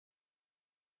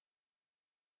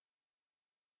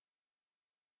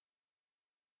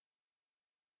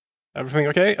Everything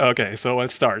okay? Okay, so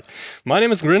let's start. My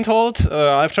name is Grindhold.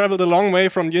 I've traveled a long way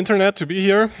from the internet to be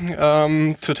here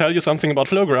to tell you something about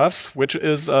flow graphs, which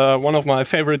is one of my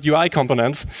favorite UI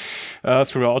components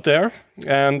throughout there.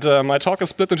 And my talk is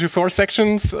split into 4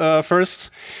 sections. First,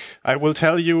 I will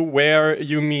tell you where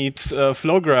you meet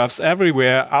flow graphs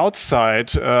everywhere outside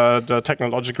the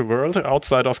technological world,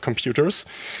 outside of computers.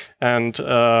 And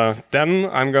then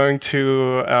I'm going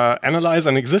to analyze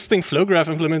an existing flow graph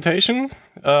implementation,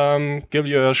 give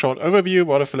you a short overview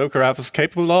what a flow graph is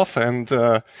capable of and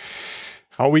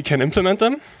how we can implement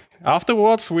them.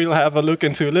 Afterwards, we'll have a look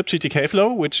into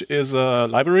libgtkflow, which is a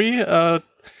library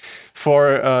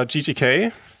for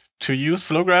GTK to use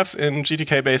flow graphs in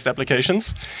Gtk-based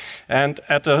applications. And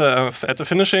at the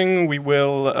finishing, we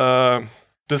will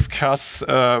discuss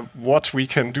what we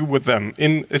can do with them,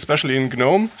 especially in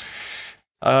GNOME,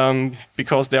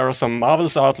 because there are some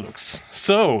marvelous outlooks.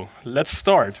 So let's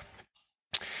start.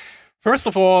 First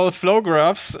of all, flow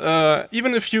graphs,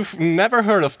 even if you've never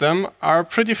heard of them, are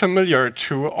pretty familiar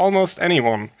to almost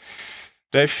anyone.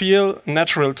 They feel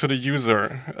natural to the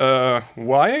user.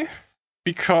 Why?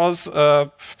 Because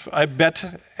I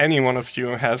bet any one of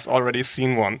you has already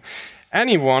seen one.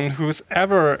 Anyone who's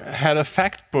ever had a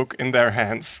fact book in their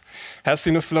hands has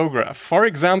seen a flow graph. For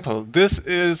example, this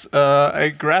is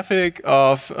a graphic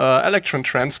of electron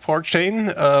transport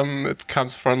chain. It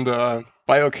comes from the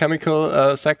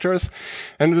biochemical sectors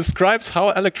and it describes how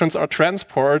electrons are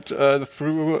transported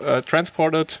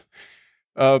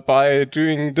by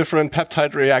doing different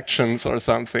peptide reactions or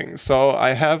something. So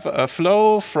I have a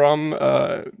flow from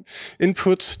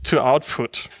input to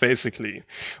output, basically.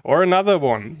 Or another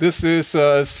one. This is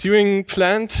a sewing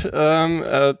plant,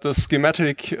 the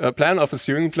schematic plan of a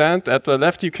sewing plant. At the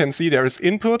left, you can see there is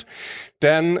input.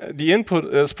 Then the input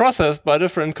is processed by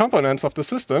different components of the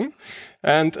system.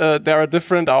 And there are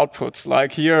different outputs.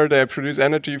 Like here, they produce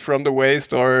energy from the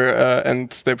waste,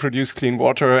 and they produce clean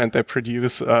water, and they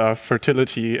produce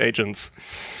fertility agents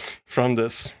from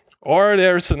this. Or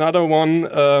there's another one.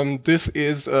 This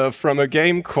is from a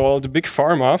game called Big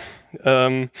Pharma.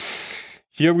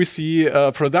 Here we see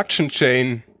a production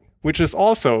chain, which is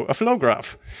also a flow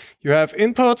graph. You have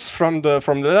inputs from the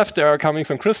left. There are coming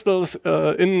some crystals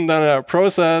in that are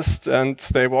processed, and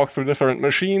they walk through different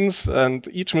machines. And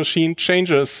each machine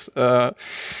changes the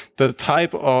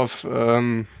type of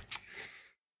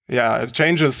it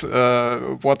changes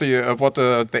what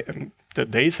the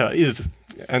data is,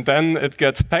 and then it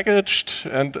gets packaged,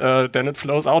 and then it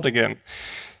flows out again.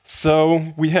 So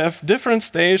we have different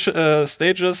stages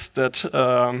that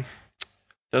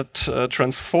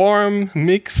transform,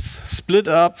 mix, split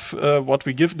up what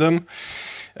we give them,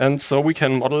 and so we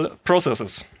can model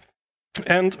processes.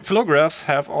 And flow graphs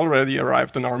have already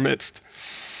arrived in our midst.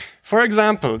 For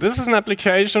example, this is an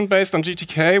application based on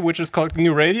GTK, which is called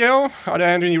GNU Radio. Are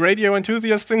there any radio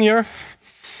enthusiasts in here?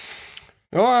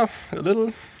 Oh, a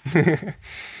little.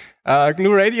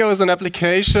 GNU Radio is an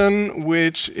application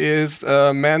which is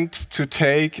meant to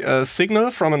take a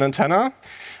signal from an antenna,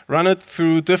 run it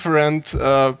through different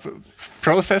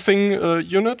processing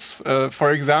units,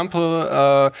 for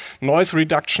example, noise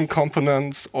reduction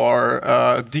components or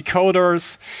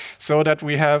decoders, so that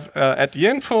we have at the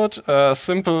input a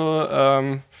simple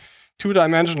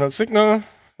 2-dimensional signal.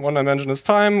 1 dimension is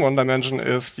time, 1 dimension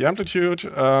is the amplitude,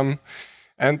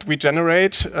 and we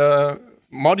generate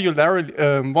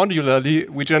modularly,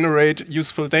 we generate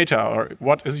useful data, or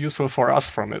what is useful for us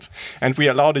from it. And we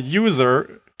allow the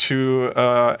user to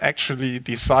actually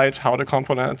decide how the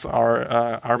components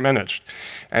are managed.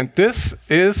 And this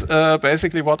is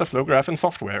basically what a flow graph in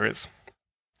software is.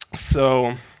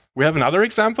 So we have another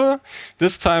example,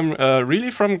 this time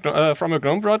really from a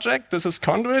GNOME project. This is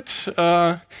Conduit.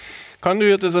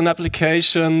 Conduit is an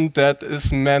application that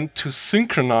is meant to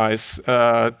synchronize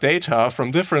data from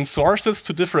different sources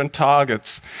to different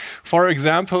targets. For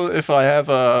example, if I have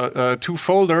 2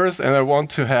 folders and I want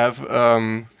to have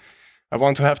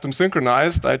them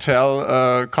synchronized, I tell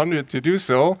Conduit to do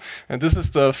so. And this is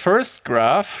the first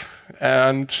graph.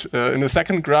 And in the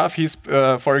second graph, he's,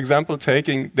 for example,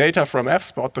 taking data from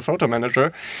FSpot, the photo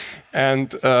manager,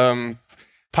 and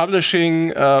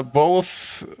publishing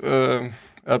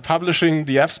publishing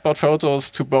the FSpot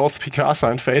photos to both Picasa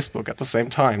and Facebook at the same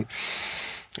time.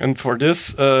 And for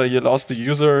this, he allows the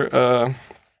user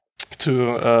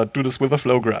to do this with a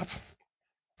flow graph.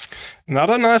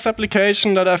 Another nice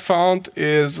application that I found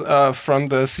is from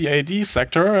the CAD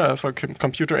sector for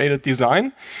computer-aided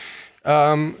design.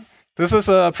 This is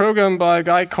a program by a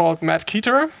guy called Matt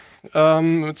Keeter.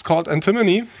 It's called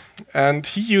Antimony, and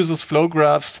he uses flow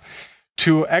graphs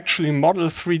to actually model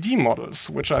 3D models,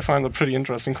 which I find a pretty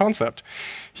interesting concept.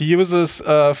 He uses,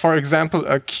 for example,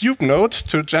 a cube node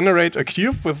to generate a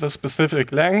cube with a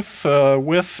specific length,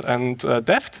 width, and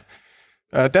depth.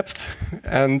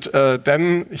 And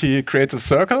then he creates a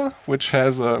circle, which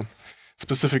has a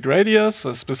specific radius,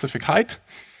 a specific height,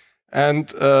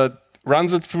 and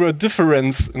runs it through a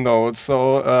difference node.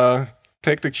 So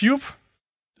take the cube,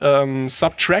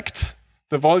 subtract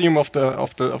the volume of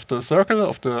the circle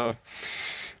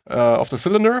of the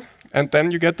cylinder, and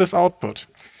then you get this output.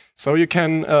 So you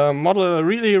can model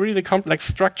really complex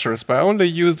structures by only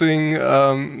using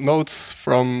nodes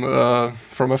from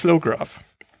a flow graph.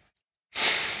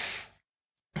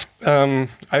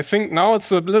 I think now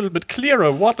it's a little bit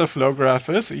clearer what a flow graph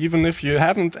is, even if you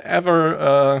haven't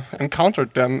ever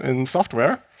encountered them in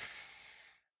software.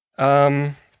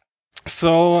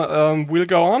 So we'll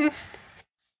go on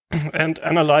and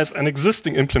analyze an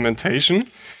existing implementation,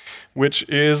 which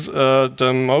is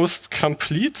the most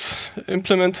complete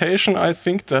implementation, I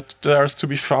think, that there's to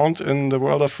be found in the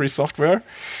world of free software.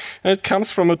 And it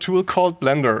comes from a tool called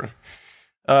Blender.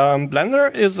 Blender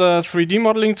is a 3D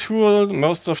modeling tool.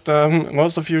 Most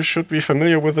of you should be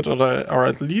familiar with it, or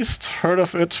at least heard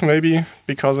of it, maybe,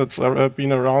 because it's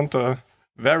been around a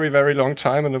very long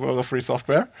time in the world of free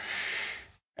software.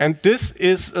 And this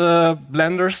is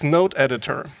Blender's node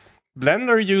editor.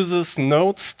 Blender uses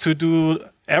nodes to do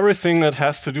everything that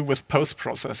has to do with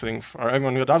post-processing. For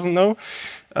everyone who doesn't know,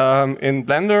 in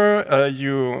Blender,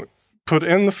 you put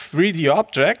in 3D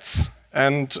objects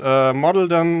and model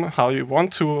them how you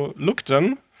want to look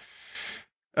them,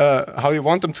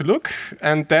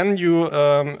 and then you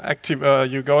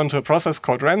you go into a process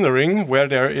called rendering, where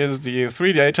there is the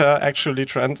 3D data actually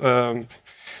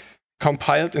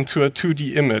compiled into a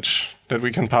 2D image that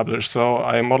we can publish. So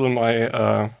I model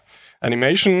my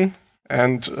animation,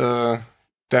 and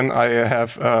then I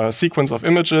have a sequence of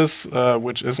images,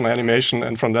 which is my animation,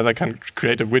 and from that I can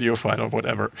create a video file or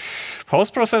whatever.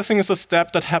 Post-processing is a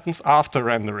step that happens after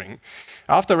rendering.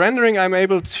 After rendering, I'm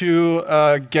able to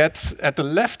get at the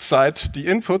left side the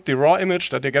input, the raw image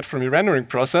that I get from the rendering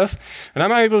process, and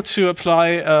I'm able to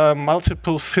apply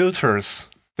multiple filters.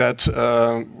 That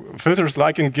filters,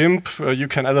 like in GIMP, you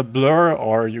can add a blur,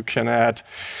 or you can add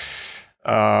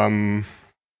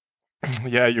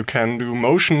you can do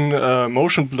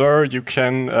motion blur, you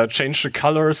can change the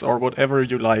colors or whatever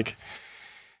you like.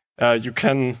 You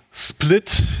can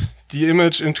split the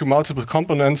image into multiple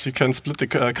components, you can split the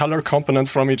color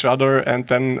components from each other and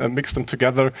then mix them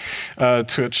together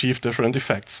to achieve different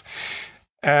effects.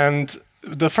 And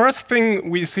the first thing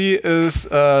we see is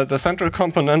the central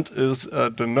component is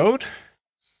the node,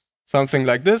 something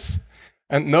like this.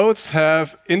 And nodes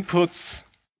have inputs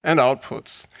and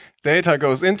outputs. Data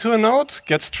goes into a node,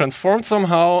 gets transformed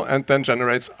somehow, and then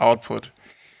generates output.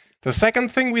 The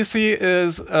second thing we see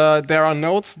is there are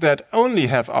nodes that only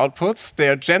have outputs, they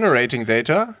are generating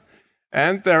data,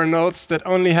 and there are nodes that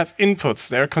only have inputs,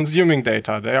 they are consuming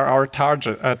data, they are our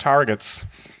targets.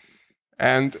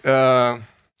 And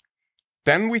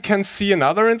then we can see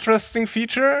another interesting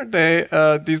feature.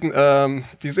 These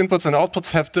inputs and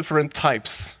outputs have different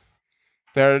types.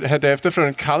 They have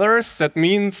different colors. That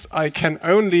means I can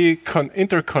only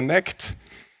interconnect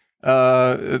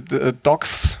the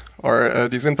docs or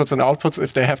these inputs and outputs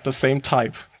if they have the same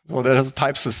type. So there's a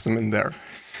type system in there.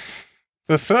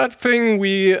 The third thing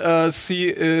we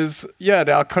see is,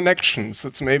 there are connections.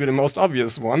 It's maybe the most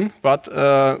obvious one, but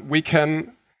we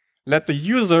can let the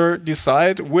user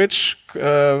decide which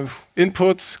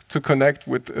input to connect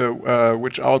with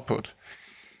which output.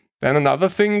 Then another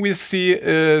thing we see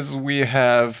is we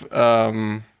have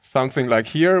something like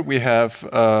here. We have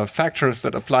factors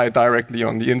that apply directly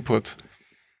on the input.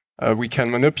 We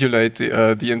can manipulate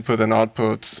the input and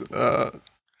output.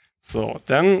 So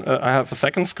then I have a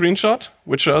second screenshot,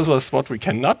 which shows us what we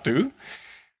cannot do.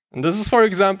 And this is, for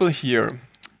example, here.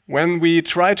 When we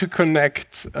try to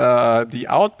connect the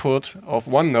output of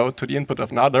one node to the input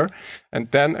of another,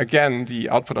 and then again the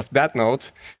output of that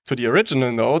node to the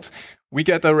original node, we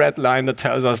get a red line that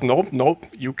tells us, nope,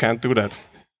 you can't do that.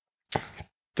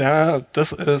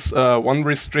 This is one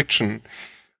restriction.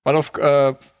 But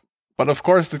of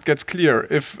course, it gets clear.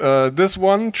 If this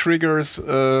one triggers,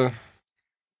 there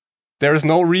is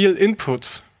no real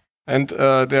input, and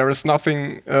there is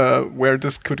nothing where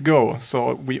this could go.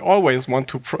 So we always want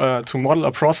to model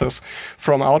a process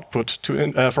from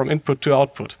input to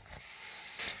output.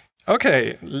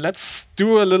 Okay, let's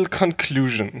do a little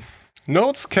conclusion.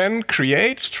 Nodes can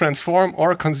create, transform,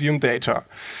 or consume data.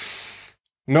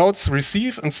 Nodes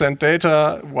receive and send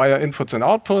data via inputs and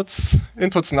outputs.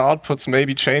 Inputs and outputs may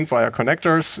be chained via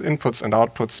connectors. Inputs and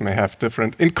outputs may have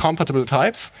different incompatible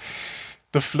types.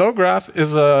 The flow graph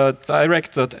is a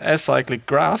directed acyclic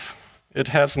graph. It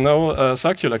has no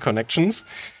circular connections.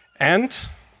 And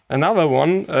another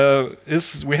one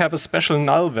is we have a special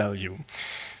null value.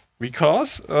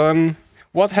 Because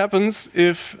what happens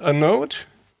if a node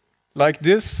like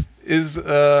this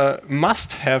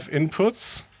must have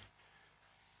inputs?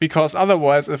 Because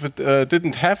otherwise, if it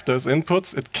didn't have those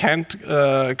inputs, it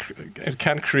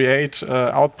can't create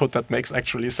output that makes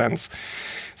actually sense.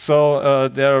 So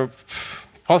there are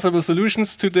possible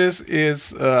solutions to this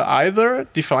is either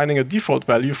defining a default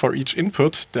value for each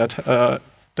input that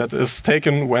is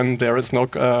taken when there is no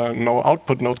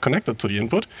output node connected to the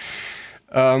input,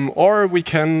 or we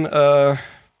can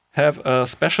have a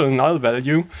special null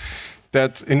value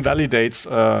that invalidates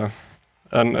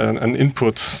an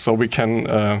input, so we can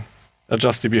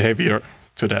adjust the behavior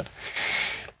to that.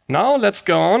 Now let's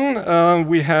go on.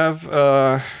 We have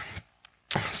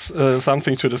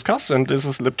something to discuss, and this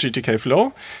is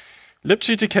libgtkflow.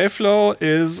 Libgtkflow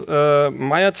is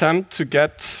my attempt to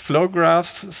get flow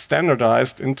graphs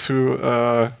standardized into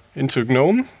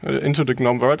GNOME, into the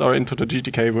GNOME world or into the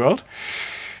GTK world.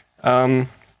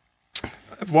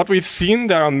 What we've seen,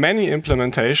 there are many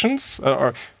implementations,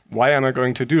 or why am I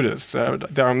going to do this?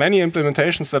 There are many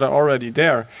implementations that are already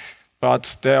there,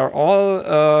 but they are all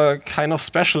kind of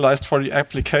specialized for the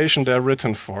application they're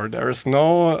written for. There is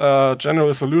no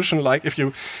general solution. Like if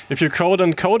you code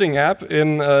a coding app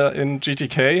in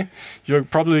GTK, you're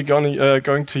probably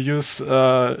going to use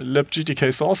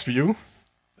libgtk source view,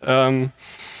 and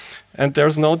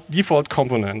there's no default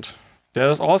component.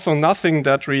 There's also nothing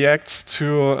that reacts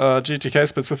to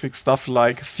GTK-specific stuff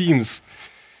like themes.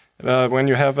 When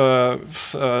you have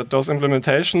those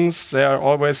implementations, they are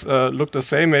always look the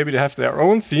same. Maybe they have their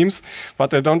own themes, but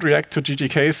they don't react to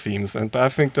GTK themes. And I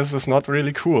think this is not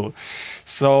really cool.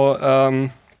 So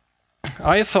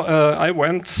I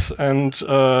went and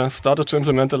started to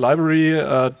implement a library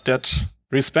that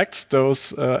respects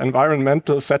those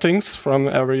environmental settings from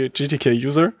every GTK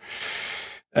user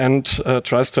and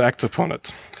tries to act upon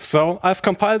it. So I've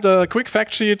compiled a quick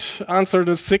fact sheet, answered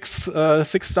the six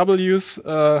W's.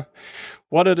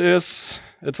 What it is,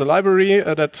 it's a library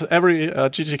that every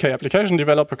GTK application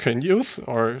developer can use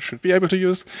or should be able to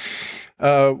use.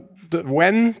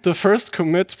 When the first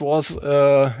commit was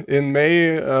in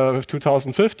May of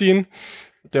 2015,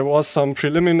 there was some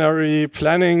preliminary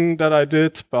planning that I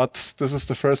did, but this is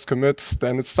the first commit.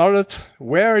 Then it started.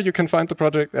 Where you can find the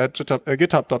project at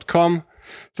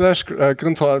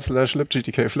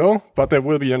github.com/grindhold/libgtkflow, but there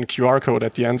will be a QR code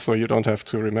at the end, so you don't have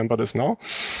to remember this now.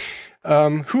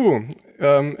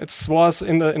 It was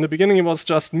in the beginning. It was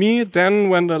just me. Then,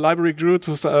 when the library grew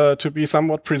to be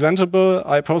somewhat presentable,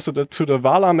 I posted it to the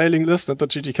Vala mailing list and the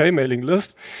GTK mailing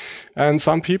list, and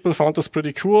some people found this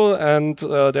pretty cool. And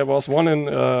there was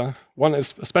one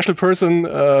special person.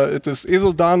 It is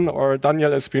Eseldan or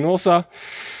Daniel Espinosa.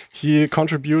 He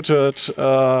contributed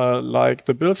like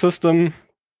the build system.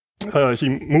 He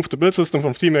moved the build system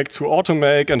from CMake to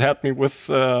Automake and had me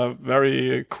with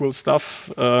very cool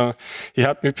stuff. He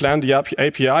had me plan the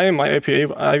API. My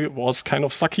API was kind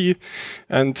of sucky,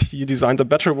 and he designed a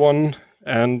better one.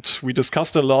 And we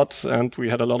discussed a lot, and we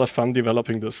had a lot of fun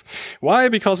developing this. Why?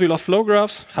 Because we love flow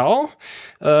graphs. How?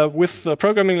 With the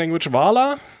programming language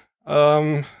Vala.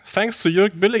 Thanks to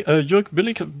Jörg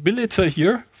Billiter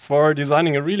here for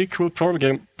designing a really cool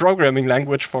programming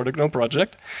language for the GNOME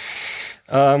project.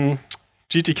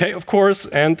 GTK, of course,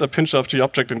 and a pinch of the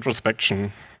object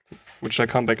introspection, which I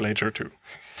come back later to.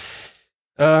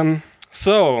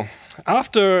 So,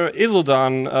 after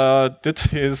Eseldan did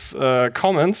his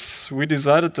comments, we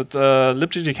decided that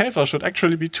libgtkflow should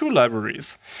actually be two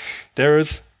libraries.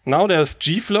 There's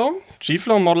Gflow.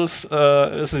 Gflow models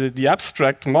is the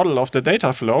abstract model of the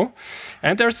data flow.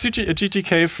 And there's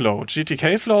Gtk-flow.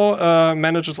 Gtk-flow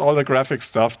manages all the graphic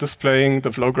stuff, displaying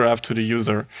the flow graph to the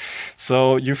user.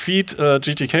 So you feed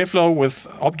Gtk-flow with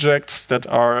objects that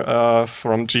are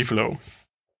from Gflow.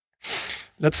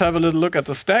 Let's have a little look at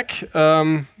the stack.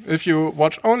 If you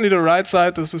watch only the right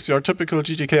side, this is your typical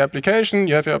GTK application.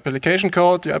 You have your application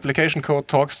code. The application code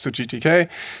talks to GTK,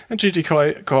 and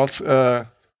GTK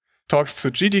talks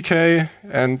to GTK,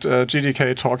 and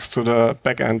GTK talks to the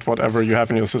backend, whatever you have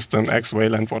in your system, X,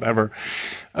 Wayland, whatever.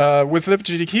 With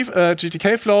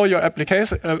libgtkflow, your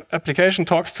application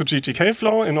talks to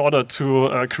GTK-flow in order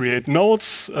to create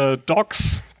nodes,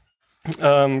 docs,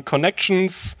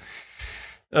 connections,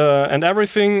 and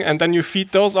everything, and then you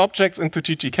feed those objects into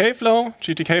Gtk-flow.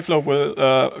 Gtk-flow will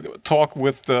talk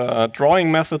with the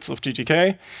drawing methods of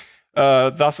GTK,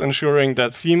 thus ensuring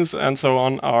that themes and so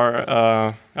on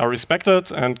are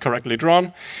respected and correctly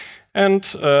drawn, and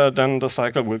then the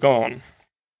cycle will go on.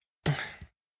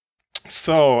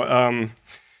 So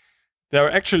there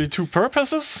are actually two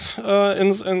purposes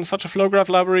in such a flow graph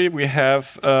library. We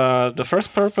have the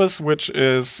first purpose, which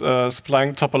is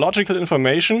supplying topological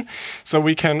information. So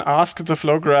we can ask the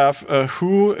flow graph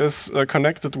who is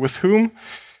connected with whom,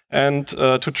 and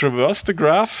to traverse the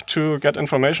graph to get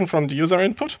information from the user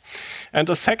input. And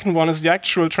the second one is the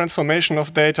actual transformation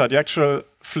of data, the actual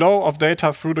flow of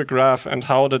data through the graph and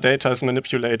how the data is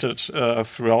manipulated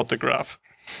throughout the graph.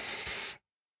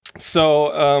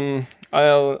 So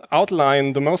I'll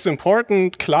outline the most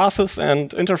important classes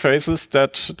and interfaces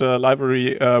that the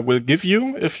library will give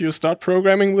you if you start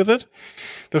programming with it.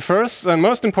 The first and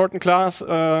most important class,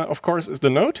 of course, is the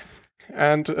node.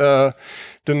 And the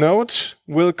node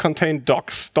will contain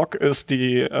docs. Doc is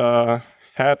the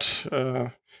head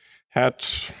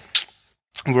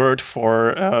word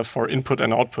for input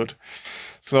and output.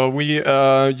 So we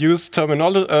use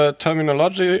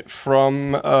terminology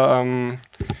from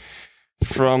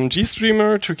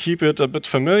GStreamer to keep it a bit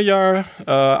familiar.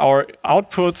 Our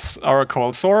outputs are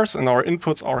called source and our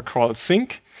inputs are called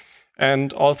sink.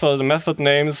 And also the method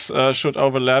names should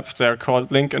overlap. They're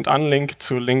called link and unlink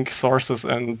to link sources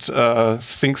and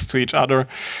sinks to each other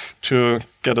to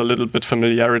get a little bit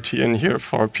familiarity in here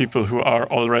for people who are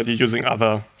already using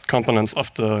other components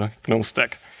of the GNOME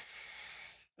stack.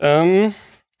 Then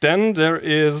there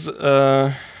is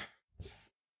an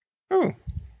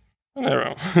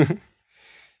arrow.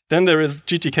 Then there is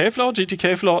Gtk-flow.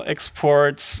 Gtk-flow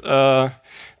exports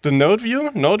the node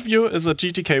view. Node view is a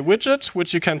GTK widget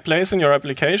which you can place in your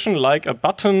application like a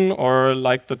button or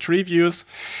like the tree views.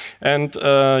 And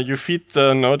you feed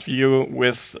the node view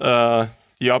with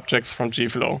the objects from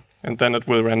Gflow, and then it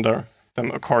will render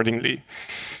them accordingly.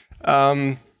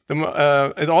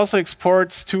 It also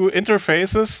exports two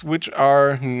interfaces, which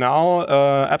are now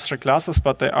abstract classes,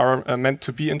 but they are meant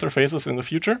to be interfaces in the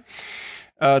future.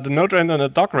 The node renderer and the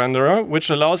doc renderer,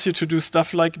 which allows you to do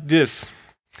stuff like this.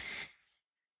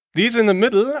 These in the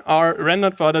middle are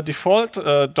rendered by the default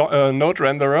node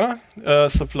renderer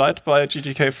supplied by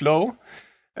Gtk-flow,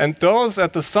 and those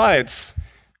at the sides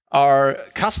are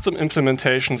custom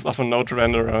implementations of a node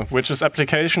renderer, which is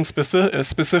application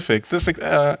specific. This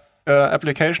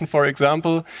application, for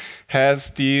example, has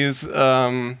these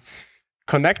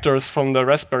connectors from the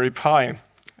Raspberry Pi.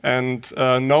 And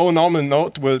no normal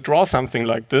node will draw something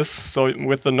like this. So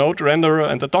with the node renderer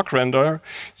and the doc renderer,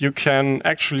 you can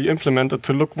actually implement it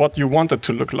to look what you want it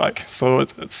to look like. So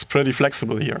it's pretty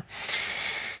flexible here.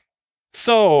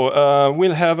 So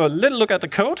we'll have a little look at the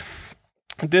code.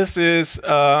 This is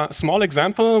a small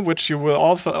example, which you will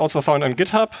also find on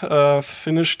GitHub,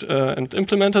 finished and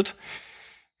implemented.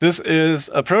 This is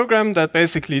a program that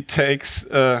basically takes,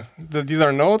 these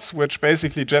are nodes which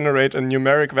basically generate a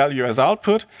numeric value as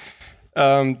output,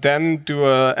 then do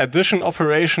an addition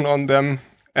operation on them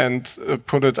and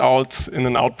put it out in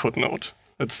an output node.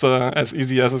 It's as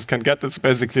easy as it can get. It's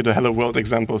basically the hello world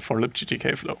example for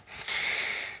libgtkflow.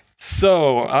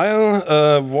 So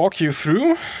I'll walk you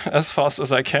through as fast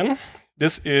as I can.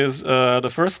 This is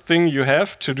the first thing you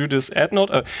have to do this add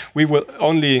node. We will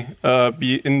only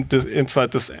be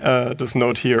inside this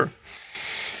node here.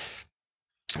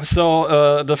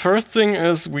 So the first thing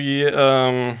is we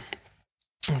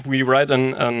write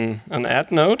an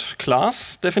add node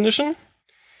class definition.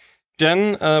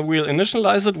 Then we'll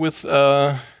initialize it with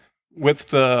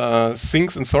the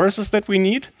sinks and sources that we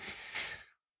need.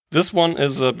 This one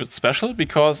is a bit special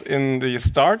because in the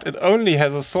start it only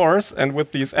has a source, and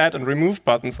with these add and remove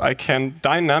buttons I can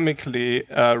dynamically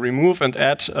remove and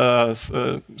add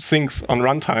sinks on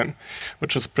runtime,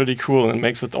 which is pretty cool and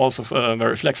makes it also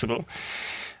very flexible.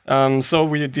 So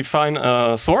we define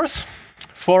a source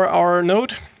for our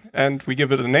node and we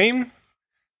give it a name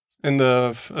in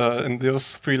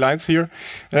those 3 lines here.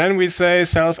 And then we say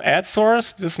self add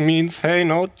source. This means, hey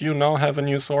node, you now have a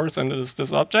new source and it is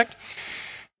this object.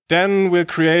 Then we'll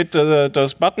create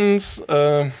those buttons.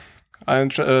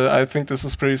 I think this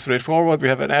is pretty straightforward. We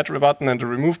have an add button and a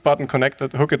remove button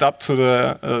connected, hook it up to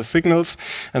the signals,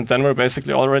 and then we're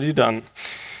basically already done.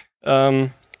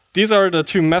 These are the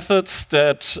 2 methods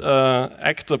that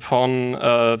act upon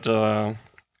the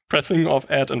pressing of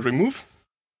add and remove.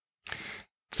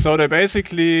 So they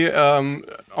basically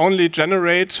only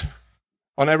generate.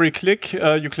 On every click,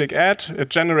 you click add, it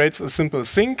generates a simple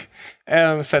sink,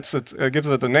 gives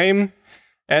it a name,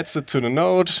 adds it to the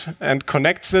node, and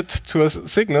connects it to a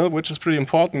signal, which is pretty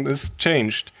important, is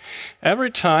changed. Every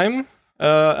time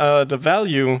the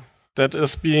value that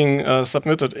is being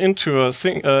submitted into a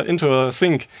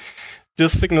sink,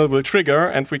 this signal will trigger,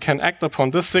 and we can act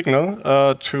upon this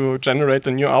signal to generate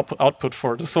a new output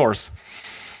for the source.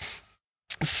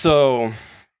 So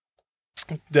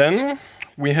then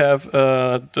we have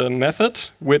the method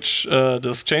which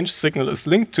this change signal is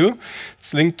linked to.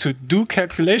 It's linked to do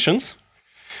calculations.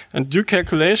 And do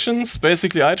calculations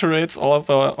basically iterates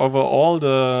over all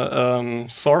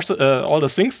the all the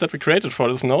sinks that we created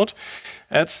for this node,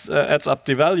 adds up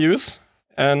the values,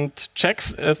 and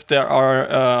checks if there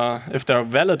are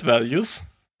valid values.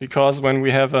 Because when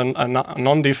we have a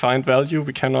non-defined value,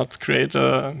 we cannot create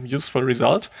a useful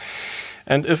result.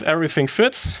 And if everything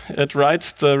fits, it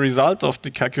writes the result of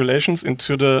the calculations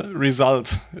into the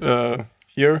result.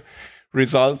 Here,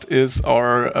 result is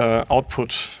our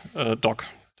output doc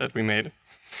that we made.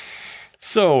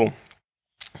 So,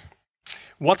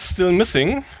 what's still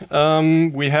missing?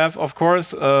 We have, of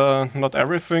course, not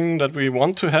everything that we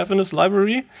want to have in this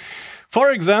library.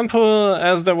 For example,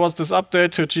 as there was this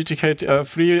update to GTK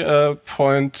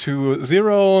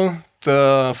 3.20,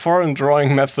 the foreign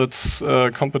drawing methods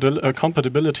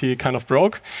compatibility kind of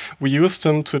broke. We used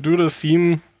them to do the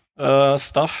theme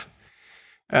stuff.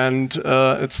 And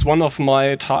it's one of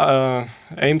my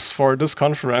aims for this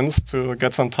conference to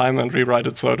get some time and rewrite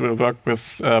it so it will work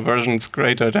with versions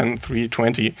greater than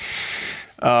 3.20.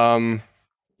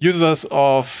 Users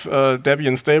of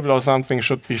Debian stable or something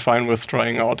should be fine with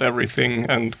trying out everything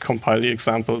and compile the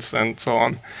examples and so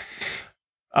on.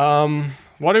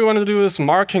 What we want to do is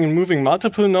marking and moving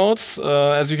multiple nodes.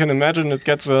 As you can imagine, it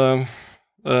gets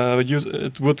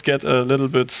it would get a little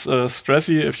bit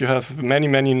stressy if you have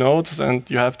many nodes and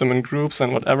you have them in groups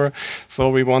and whatever. So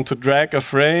we want to drag a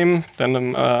frame,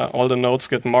 then all the nodes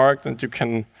get marked and you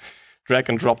can drag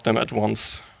and drop them at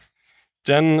once.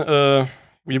 Then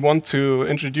we want to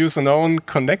introduce an own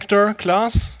connector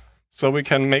class so we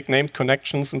can make named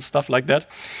connections and stuff like that.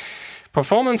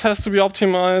 Performance has to be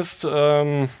optimized.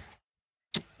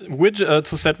 To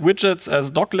set widgets as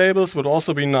doc labels would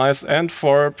also be nice, and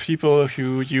for people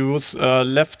who use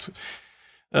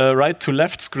right to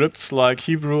left scripts like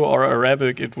Hebrew or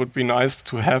Arabic, it would be nice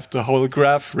to have the whole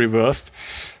graph reversed,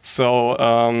 so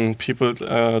people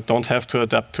don't have to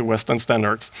adapt to Western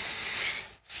standards.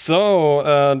 So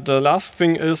the last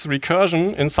thing is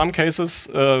recursion. In some cases,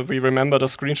 we remember the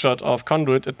screenshot of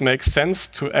Conduit. It makes sense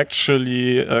to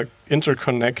actually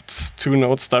interconnect two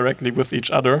nodes directly with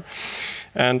each other.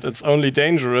 And it's only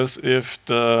dangerous if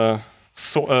the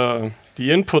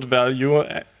input value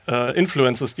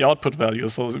influences the output value.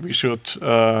 So we should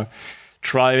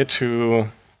try to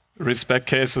respect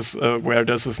cases where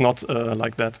this is not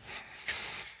like that.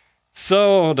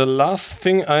 So the last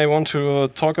thing I want to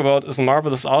talk about is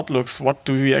marvelous outlooks. What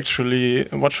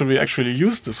should we actually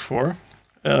use this for?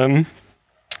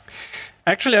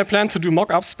 Actually, I planned to do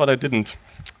mock-ups, but I didn't,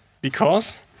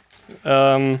 because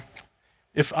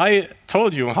if I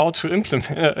told you how to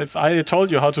implement, if I told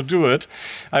you how to do it,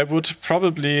 I would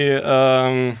probably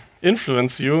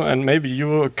influence you, and maybe you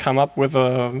will come up with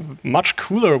a much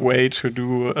cooler way to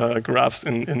do graphs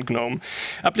in GNOME.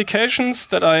 Applications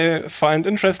that I find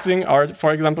interesting are,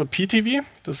 for example, PTV.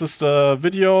 This is the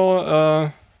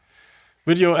video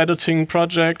editing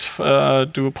project.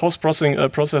 Do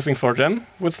post-processing for them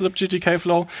with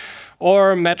libgtkflow.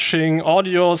 Or matching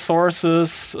audio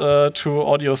sources to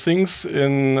audio sinks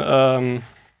in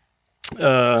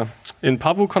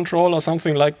Pavu control or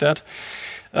something like that.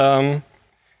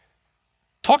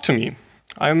 Talk to me.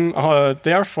 I'm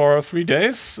there for 3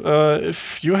 days.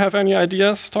 If you have any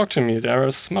ideas, talk to me. There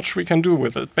is much we can do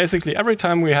with it. Basically, every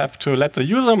time we have to let the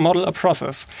user model a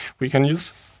process, we can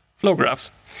use flow graphs.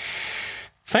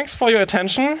 Thanks for your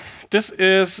attention. This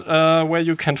is where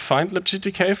you can find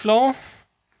libgtkflow.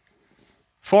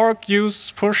 Fork, use,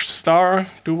 push, star,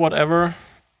 do whatever.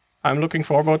 I'm looking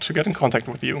forward to get in contact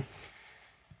with you.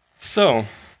 So,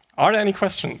 are there any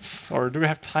questions, or do we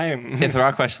have time? If there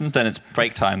are questions, then it's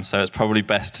break time, so it's probably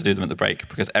best to do them at the break,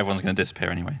 because everyone's going to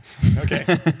disappear anyway. Okay.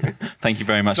 Thank you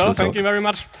very much for the talk. Thank you very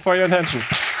much for your attention.